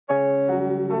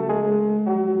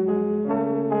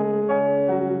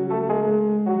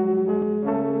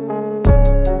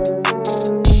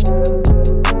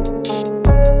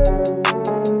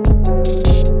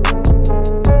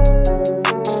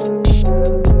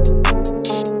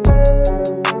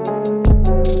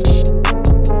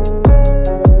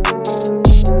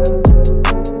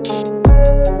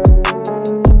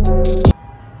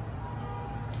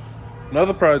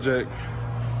Another project.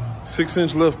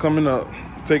 6-inch lift coming up.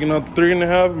 Taking out the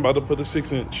 3.5, I'm about to put a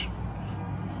 6-inch.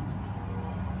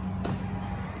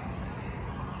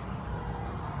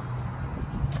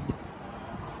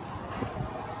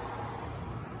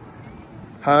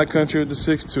 High country with the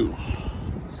 6.2.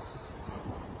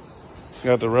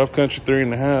 Got the rough country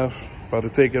 3.5. About to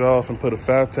take it off and put a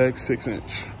Fabtech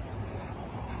 6-inch.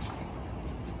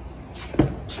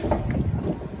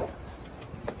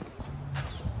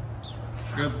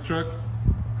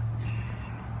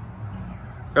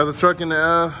 Got the truck in the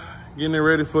air, getting it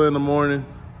ready for in the morning.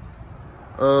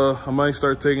 I might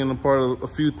start taking apart a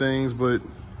few things, but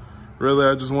really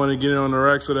I just want to get it on the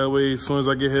rack so that way as soon as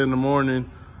I get here in the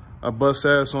morning, I bust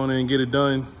ass on it and get it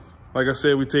done. Like I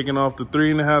said, we're taking off the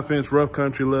 3.5-inch rough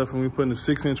country lift and we're putting a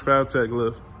 6-inch Fabtech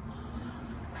lift.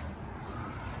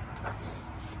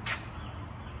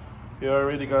 He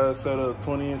already got a set of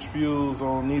 20-inch fuels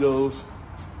on Nito's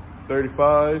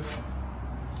 35s.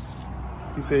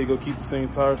 He said he's gonna keep the same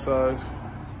tire size,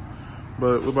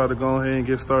 but we're about to go ahead and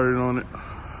get started on it.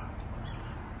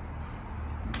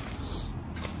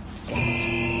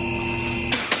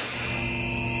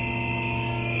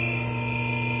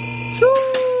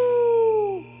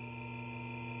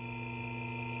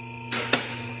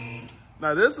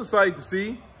 Now this is a sight to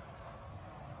see.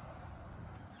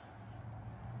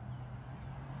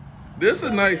 This is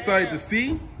a nice sight to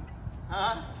see.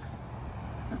 Huh?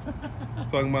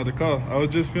 Talking about the car. I was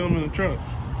just filming the truck.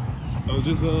 I was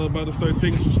just about to start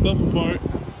taking some stuff apart,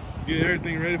 get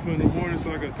everything ready for in the morning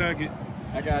so I can attack it.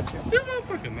 I got you. This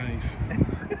motherfucking nice.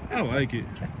 I like it.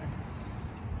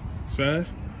 It's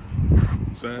fast.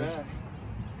 It's fast.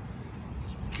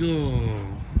 Go.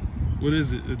 What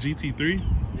is it? A GT3?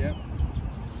 Yep.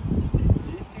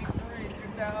 GT3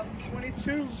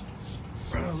 2022.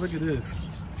 Bro, look at this.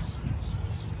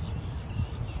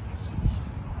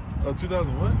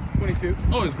 2000 what? 22.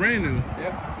 Oh, it's brand new.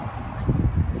 Yep.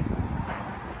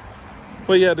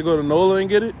 Well, you had to go to NOLA and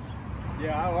get it?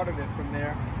 Yeah, I ordered it from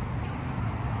there.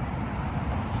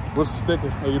 What's the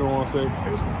sticker? Oh, you don't want to say?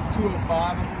 It was 205,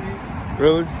 I believe.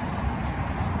 Really?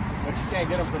 But you can't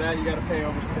get them for that. You got to pay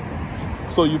over sticker.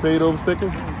 So you paid over sticker?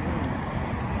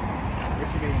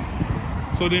 What you mean?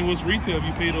 So then what's retail if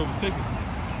you paid over sticker?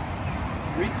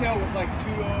 Retail was like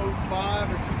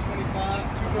 205 or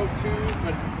 225, 202,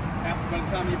 but by the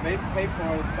time you pay for it,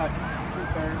 it's about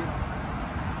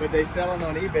 230. But they selling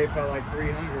on eBay for like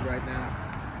 300 right now.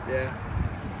 Yeah.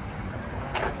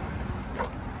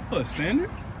 Oh, it's standard?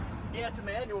 Yeah, it's a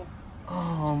manual.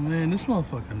 Oh man, this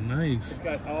motherfucker nice. It's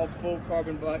got all full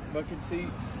carbon black bucket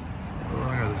seats. Oh,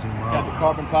 I gotta zoom out. Got the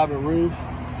carbon fiber roof.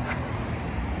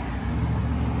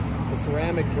 The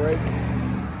ceramic brakes.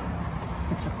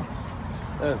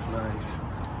 That's nice.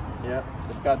 Yep.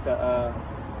 It's got the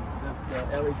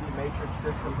LED matrix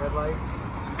system headlights.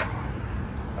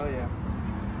 Oh yeah.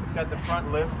 It's got the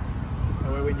front lift.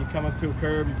 That way when you come up to a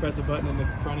curb, you press a button and the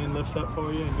front end lifts up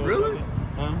for you and goes. Really?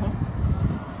 Uh-huh.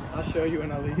 I'll show you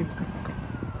when I leave.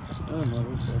 Oh,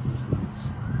 motherfucker's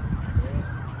nice.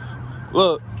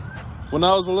 Look, when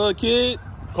I was a little kid,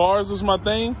 cars was my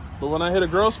thing. But when I hit a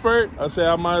growth spurt, I said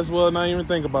I might as well not even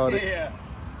think about it. Yeah.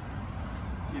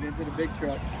 Get into the big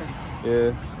trucks.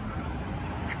 Yeah.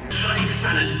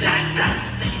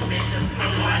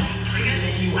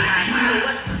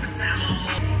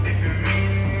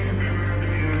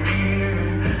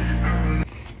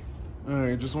 All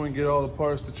right, just want to get all the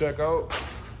parts to check out.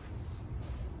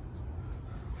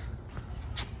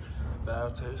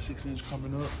 Fabtech 6-inch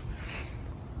coming up.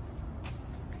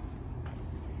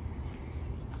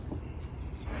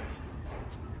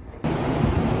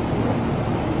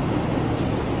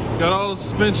 Got all the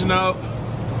suspension out.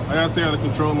 I gotta take out the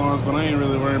control arms, but I ain't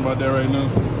really worrying about that right now.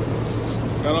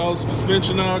 Got all the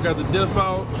suspension out, got the diff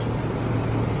out.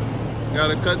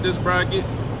 Gotta cut this bracket.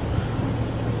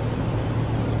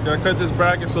 Gotta cut this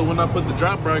bracket so when I put the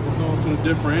drop brackets on for the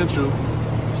differential,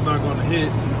 it's not gonna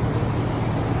hit.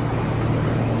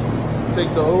 Take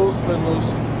the old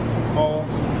spindles off.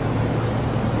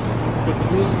 Put the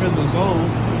new spindles on.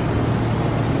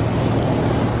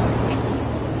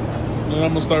 And I'm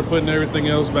gonna start putting everything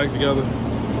else back together.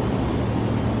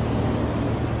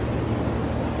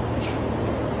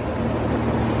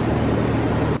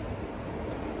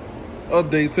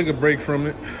 Update, took a break from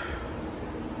it.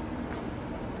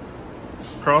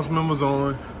 Cross members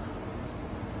on.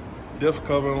 Diff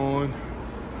cover on.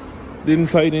 Didn't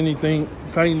tighten anything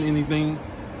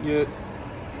yet.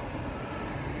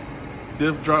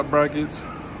 Diff drop brackets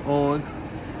on.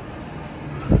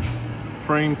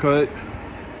 Frame cut.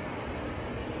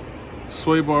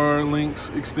 Sway bar links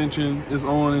extension is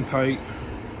on and tight.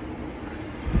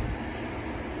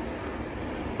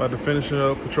 About to finish it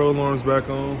up. Control arms back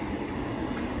on.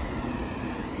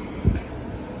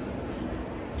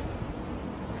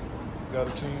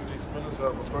 Gotta change these spinners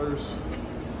out first.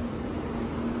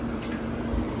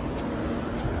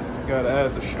 Gotta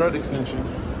add the strut extension.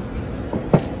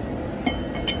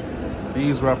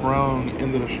 These wrap around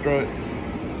into the strut.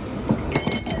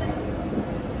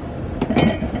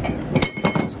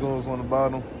 This goes on the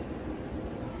bottom.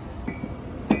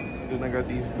 Then I got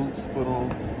these boots to put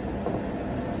on.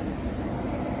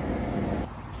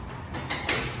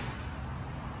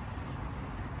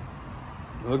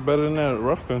 Look better than that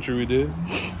rough country we did.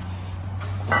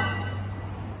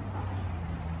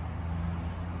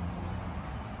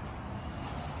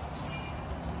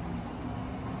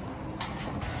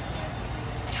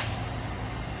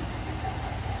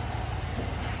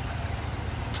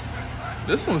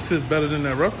 This one sits better than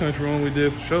that rough country one we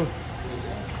did for sure.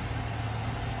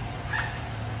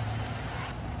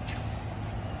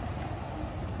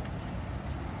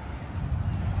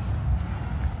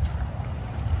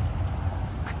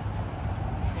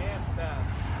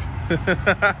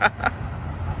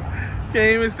 Can't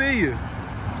even see you.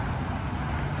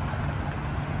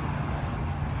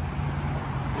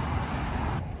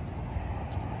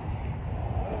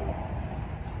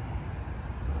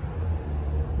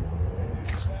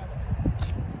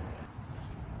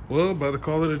 Well, about to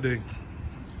call it a day.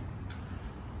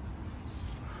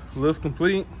 Lift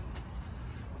complete.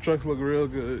 Trucks look real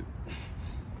good.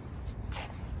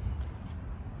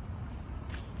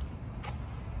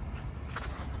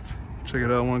 Check it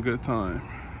out one good time.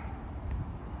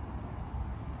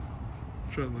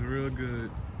 Truck look real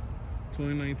good.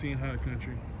 2019 Hot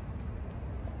Country.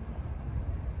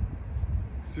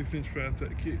 6-inch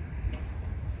Fabtech kit.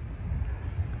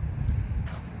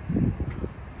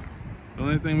 The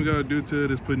only thing we gotta do to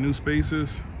it is put new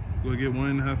spacers. Go get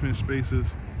 1.5-inch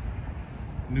spacers.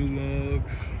 New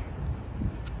lugs.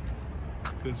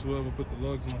 Cause whoever put the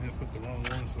lugs on here put the wrong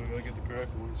ones, so we gotta get the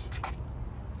correct ones.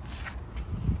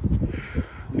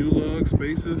 New lugs,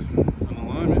 spacers, and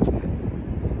alignment.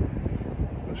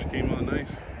 But she came out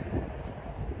nice.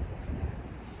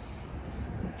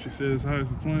 She said as high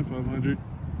as the 2500.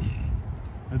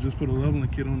 I just put a leveling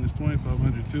kit on this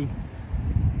 2500 too.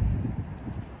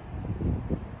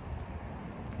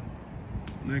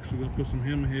 Next, we're gonna put some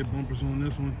hammerhead bumpers on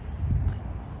this one.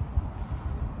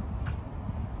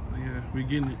 But yeah, we're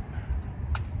getting it.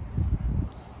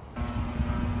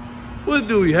 What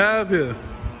do we have here?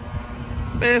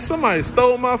 Man, somebody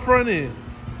stole my front end.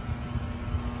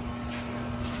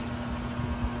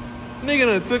 Nigga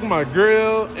done took my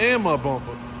grill and my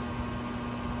bumper.